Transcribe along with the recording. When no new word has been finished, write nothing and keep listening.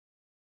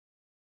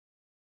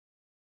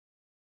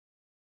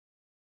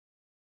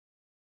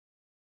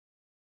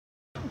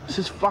This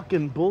is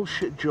fucking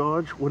bullshit,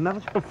 George. We're never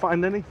gonna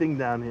find anything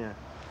down here.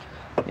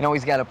 You know,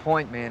 he's got a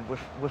point, man.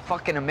 We're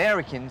fucking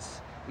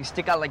Americans. We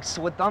stick out like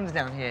sore thumbs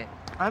down here.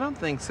 I don't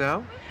think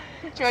so.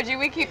 Georgie,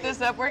 we keep this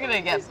up, we're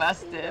gonna get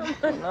busted.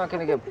 We're not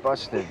gonna get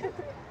busted.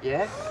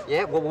 Yeah?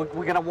 Yeah, well,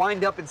 we're gonna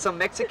wind up in some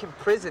Mexican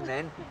prison,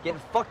 then,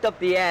 getting fucked up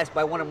the ass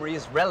by one of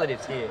Maria's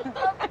relatives here.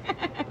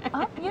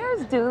 Up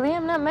yours, Dooley.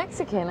 I'm not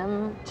Mexican.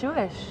 I'm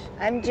Jewish.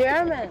 I'm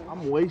German.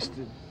 I'm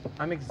wasted.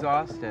 I'm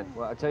exhausted.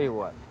 Well, I'll tell you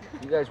what.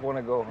 If you guys want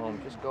to go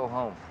home, just go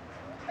home.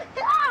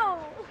 No!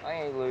 I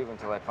ain't leaving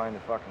until I find the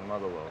fucking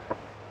mother load.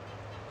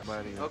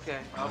 Buddy. Okay,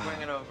 I'll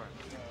bring it over.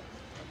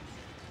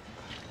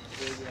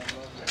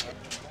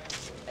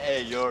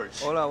 Hey, George.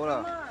 Hola,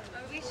 hola.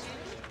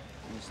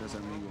 ¿Cómo estás,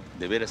 amigo?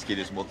 ¿De veras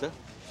quieres mota?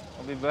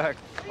 I'll be back.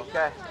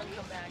 Okay.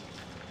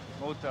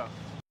 Mota.